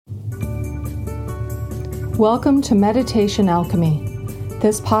Welcome to Meditation Alchemy.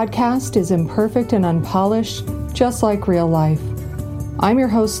 This podcast is imperfect and unpolished, just like real life. I'm your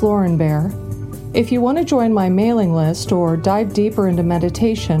host, Lauren Bear. If you want to join my mailing list or dive deeper into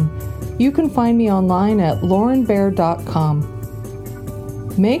meditation, you can find me online at laurenbear.com.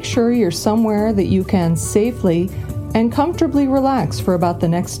 Make sure you're somewhere that you can safely and comfortably relax for about the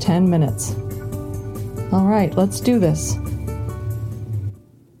next 10 minutes. All right, let's do this.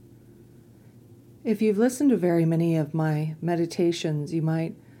 If you've listened to very many of my meditations, you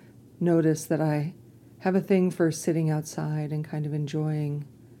might notice that I have a thing for sitting outside and kind of enjoying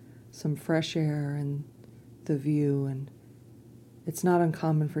some fresh air and the view. And it's not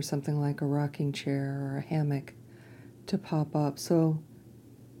uncommon for something like a rocking chair or a hammock to pop up. So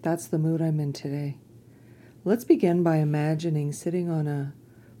that's the mood I'm in today. Let's begin by imagining sitting on a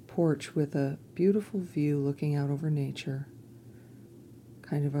porch with a beautiful view looking out over nature,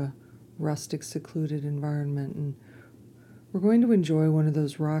 kind of a rustic, secluded environment, and we're going to enjoy one of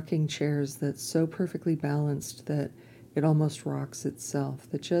those rocking chairs that's so perfectly balanced that it almost rocks itself,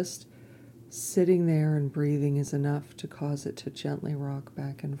 that just sitting there and breathing is enough to cause it to gently rock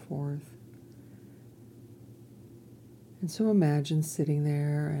back and forth. And so imagine sitting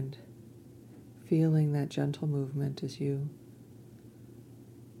there and feeling that gentle movement as you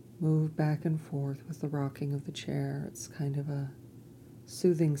move back and forth with the rocking of the chair. It's kind of a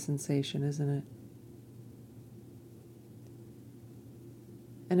soothing sensation, isn't it?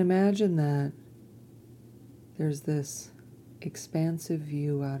 And imagine that there's this expansive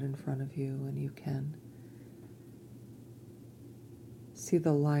view out in front of you, and you can see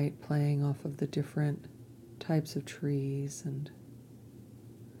the light playing off of the different types of trees and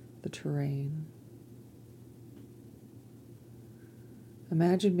the terrain.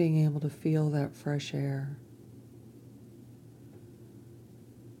 Imagine being able to feel that fresh air.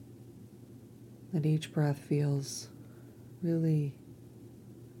 That each breath feels really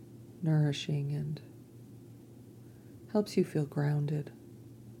nourishing and helps you feel grounded.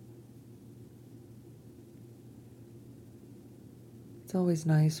 It's always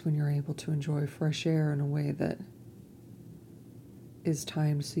nice when you're able to enjoy fresh air in a way that is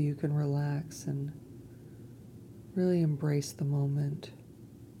timed so you can relax and really embrace the moment.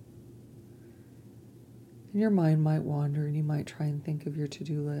 And your mind might wander and you might try and think of your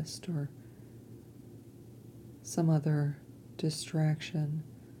to-do list or some other distraction.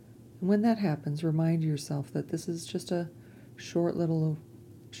 And when that happens, remind yourself that this is just a short little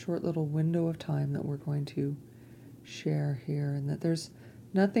window of time that we're going to share here, and that there's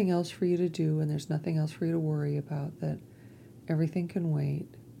nothing else for you to do and there's nothing else for you to worry about, that everything can wait.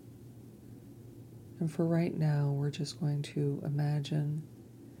 And for right now, we're just going to imagine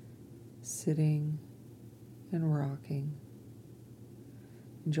sitting and rocking,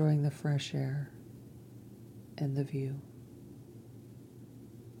 enjoying the fresh air and the view.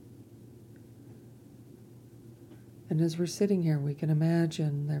 And as we're sitting here, we can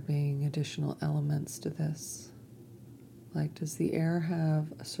imagine there being additional elements to this. Like, does the air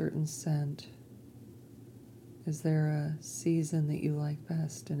have a certain scent? Is there a season that you like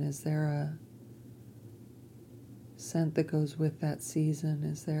best? And is there a scent that goes with that season?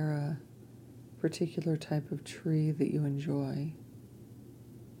 Is there a particular type of tree that you enjoy?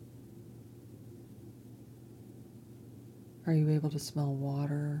 Are you able to smell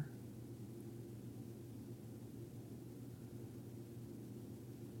water?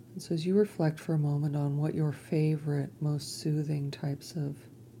 And so as you reflect for a moment on what your favorite, most soothing types of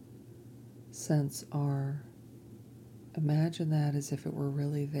scents are, imagine that as if it were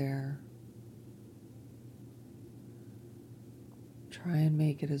really there. Try and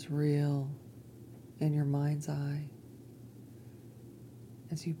make it as real in your mind's eye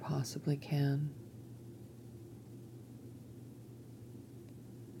as you possibly can.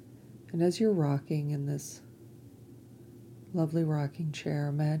 And as you're rocking in this lovely rocking chair,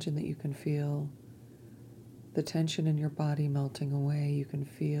 imagine that you can feel the tension in your body melting away. You can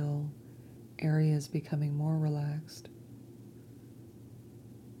feel areas becoming more relaxed.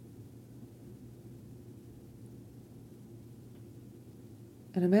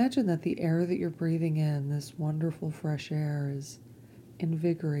 And imagine that the air that you're breathing in, this wonderful fresh air, is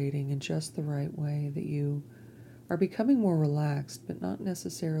invigorating in just the right way, that you are becoming more relaxed, but not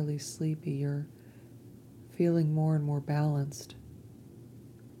necessarily sleepy. You're feeling more and more balanced,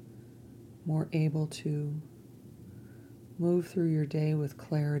 more able to move through your day with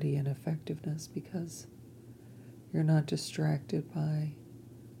clarity and effectiveness because you're not distracted by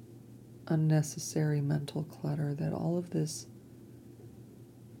unnecessary mental clutter, that all of this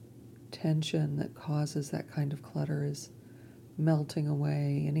tension that causes that kind of clutter is melting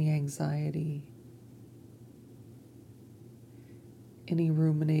away, any anxiety, any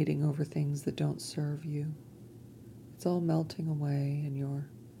ruminating over things that don't serve you. It's all melting away, and you're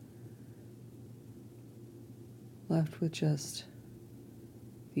left with just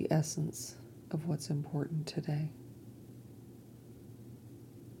the essence of what's important today.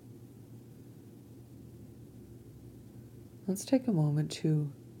 Let's take a moment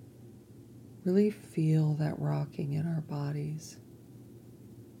to really feel that rocking in our bodies.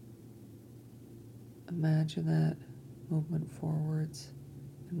 Imagine that movement forwards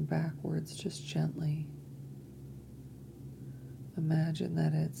and backwards just gently. Imagine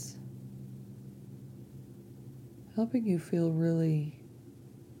that it's helping you feel really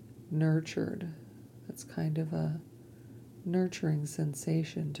nurtured. That's kind of a nurturing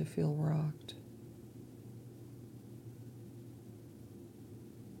sensation to feel rocked.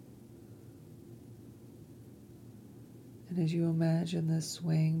 And as you imagine this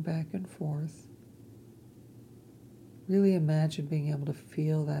swaying back and forth, really imagine being able to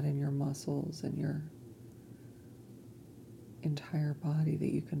feel that in your muscles and your entire body,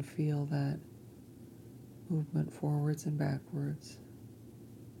 that you can feel that movement forwards and backwards.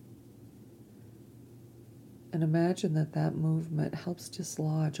 And imagine that that movement helps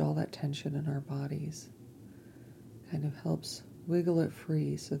dislodge all that tension in our bodies, kind of helps wiggle it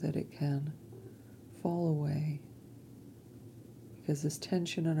free so that it can fall away, because this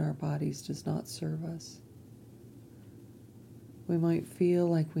tension in our bodies does not serve us. We might feel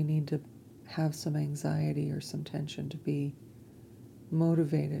like we need to have some anxiety or some tension to be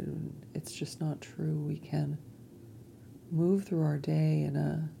motivated. It's just not true. We can move through our day in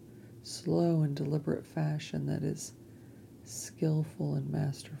a slow and deliberate fashion that is skillful and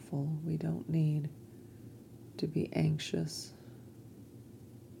masterful. We don't need to be anxious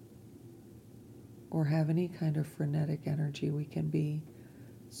or have any kind of frenetic energy. We can be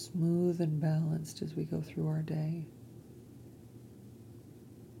smooth and balanced as we go through our day.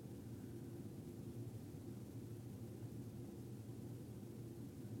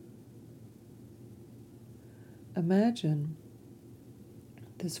 Imagine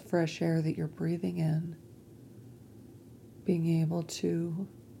this fresh air that you're breathing in, being able to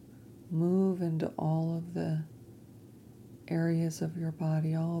move into all of the areas of your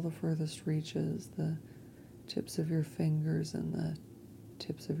body, all the furthest reaches, the tips of your fingers and the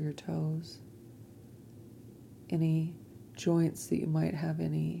tips of your toes, any joints that you might have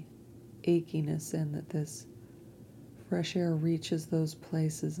any achiness in, that this fresh air reaches those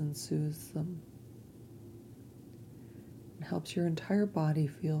places and soothes them. It helps your entire body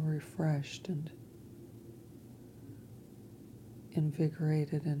feel refreshed and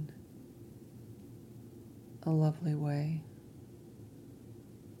invigorated in a lovely way.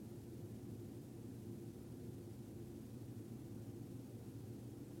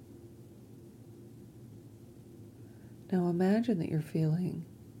 Now imagine that you're feeling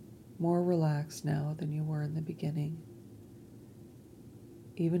more relaxed now than you were in the beginning.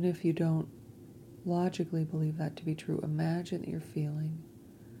 Even if you don't logically believe that to be true, imagine that you're feeling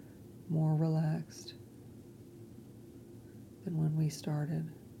more relaxed than when we started.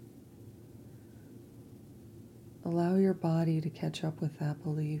 Allow your body to catch up with that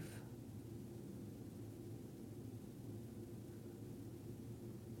belief.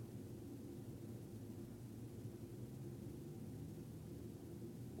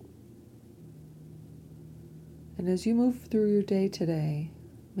 And as you move through your day today,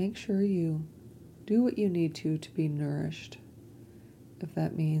 make sure you do what you need to be nourished. If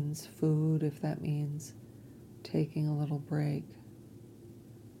that means food, if that means taking a little break,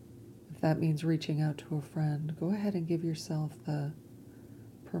 if that means reaching out to a friend, go ahead and give yourself the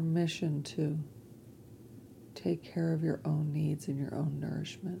permission to take care of your own needs and your own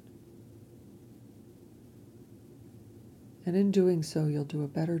nourishment. And in doing so, you'll do a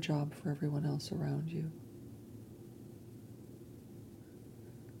better job for everyone else around you.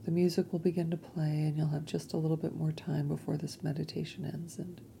 The music will begin to play, and you'll have just a little bit more time before this meditation ends.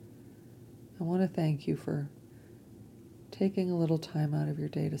 And I want to thank you for taking a little time out of your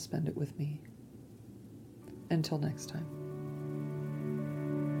day to spend it with me. Until next time.